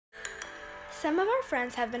Some of our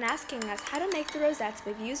friends have been asking us how to make the rosettes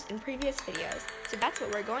we've used in previous videos, so that's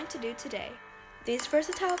what we're going to do today. These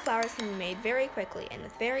versatile flowers can be made very quickly and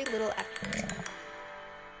with very little effort.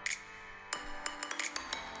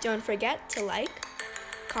 Don't forget to like,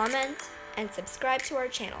 comment, and subscribe to our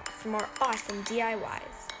channel for more awesome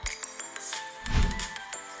DIYs.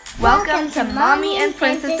 Welcome to Mommy and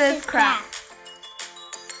Princess's Craft.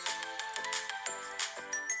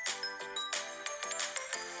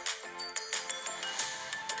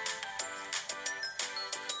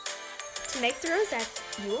 To make the rosettes,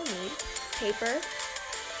 you will need paper,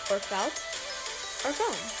 or felt, or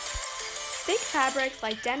foam. Thick fabrics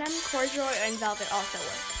like denim, corduroy, and velvet also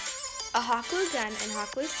work. A hot glue gun and hot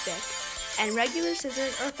glue stick, and regular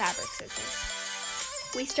scissors or fabric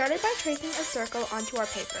scissors. We started by tracing a circle onto our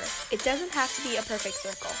paper. It doesn't have to be a perfect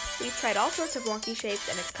circle. We've tried all sorts of wonky shapes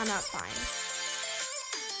and it's come out fine.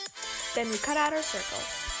 Then we cut out our circle.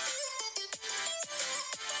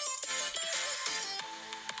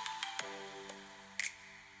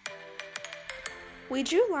 We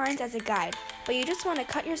drew lines as a guide, but you just want to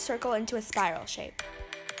cut your circle into a spiral shape.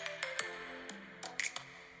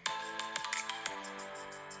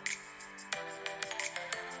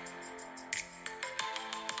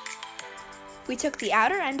 We took the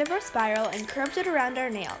outer end of our spiral and curved it around our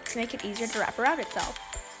nail to make it easier to wrap around itself.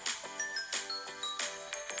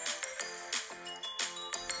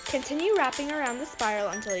 Continue wrapping around the spiral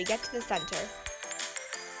until you get to the center.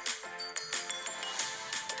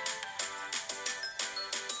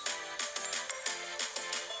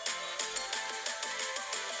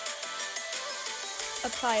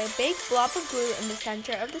 Apply a big blob of glue in the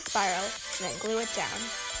center of the spiral and then glue it down.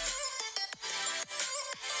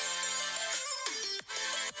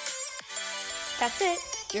 That's it,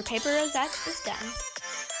 your paper rosette is done.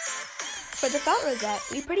 For the felt rosette,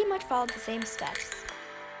 we pretty much followed the same steps.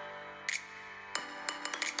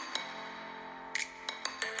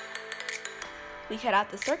 We cut out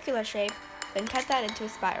the circular shape, then cut that into a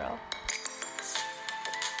spiral.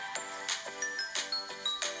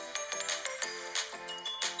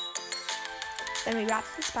 Then we wrap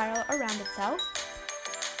the spiral around itself.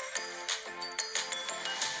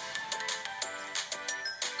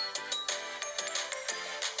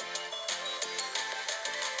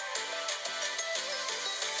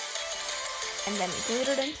 And then we glued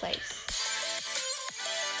it in place.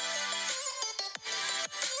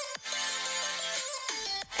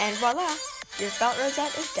 And voila! Your felt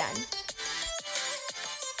rosette is done.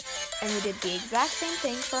 And we did the exact same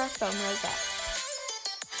thing for our foam rosette.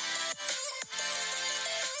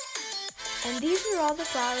 And these are all the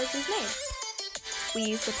flowers we've made. We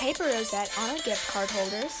used the paper rosette on our gift card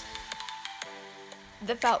holders,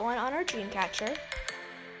 the felt one on our dream catcher,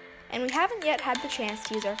 and we haven't yet had the chance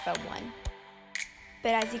to use our foam one.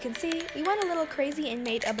 But as you can see, we went a little crazy and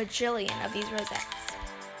made a bajillion of these rosettes.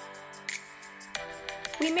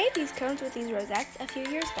 We made these cones with these rosettes a few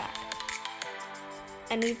years back,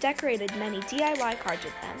 and we've decorated many DIY cards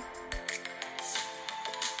with them.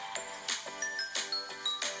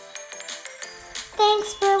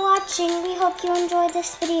 Thanks for watching. We hope you enjoyed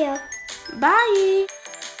this video. Bye!